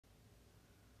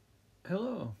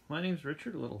Hello, my name is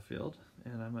Richard Littlefield,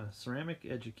 and I'm a ceramic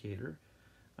educator.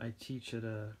 I teach at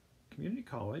a community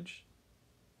college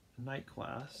night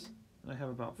class, and I have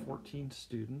about 14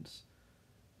 students.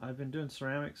 I've been doing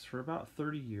ceramics for about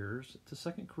 30 years. It's a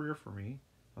second career for me.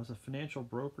 I was a financial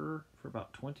broker for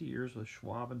about 20 years with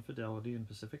Schwab and Fidelity and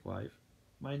Pacific Life.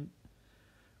 My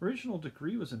original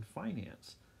degree was in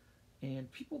finance,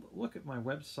 and people that look at my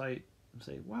website and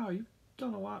say, "Wow, you've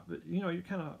done a lot, but you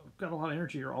kind of got a lot of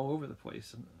energy. You're all over the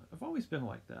place." And I've always been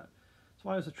like that. So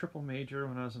I was a triple major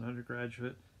when I was an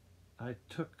undergraduate. I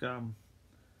took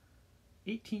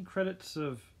 18 credits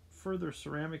of further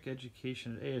ceramic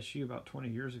education at ASU about 20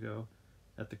 years ago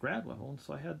at the grad level, and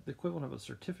so I had the equivalent of a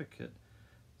certificate.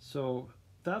 So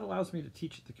that allows me to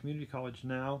teach at the community college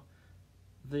now.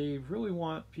 They really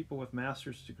want people with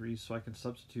master's degrees so I can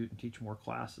substitute and teach more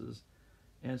classes.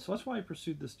 And so that's why I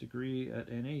pursued this degree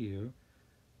at NAU.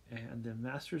 And the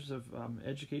Masters of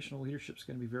Educational Leadership is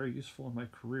going to be very useful in my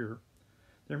career.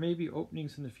 There may be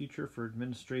openings in the future for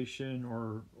administration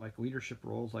or like leadership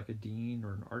roles like a dean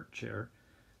or an art chair.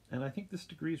 And I think this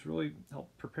degree has really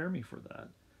helped prepare me for that.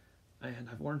 And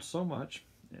I've learned so much.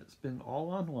 It's been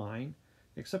all online,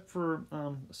 except for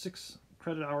 6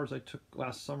 credit hours I took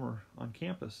last summer on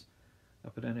campus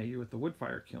up at NAU with the wood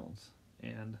fire kilns.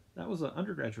 And that was an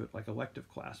undergraduate, like elective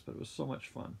class, but it was so much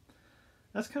fun.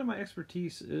 That's kind of my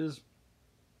expertise is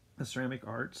the ceramic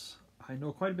arts. I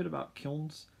know quite a bit about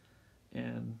kilns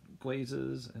and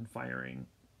glazes and firing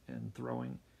and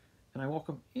throwing. And I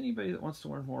welcome anybody that wants to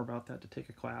learn more about that to take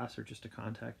a class or just to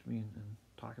contact me and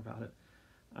talk about it.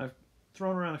 I've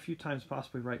thrown around a few times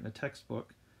possibly writing a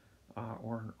textbook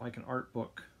or like an art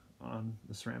book on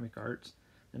the ceramic arts,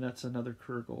 and that's another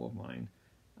career goal of mine.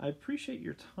 I appreciate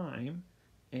your time,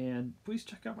 and please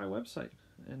check out my website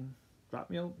and drop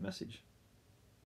me a message.